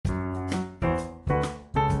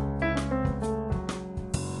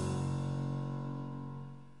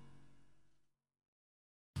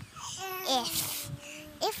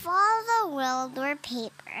If all the world were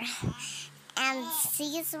paper and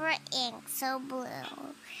seas were ink so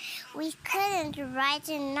blue, we couldn't write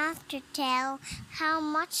enough to tell how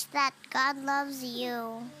much that God loves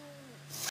you.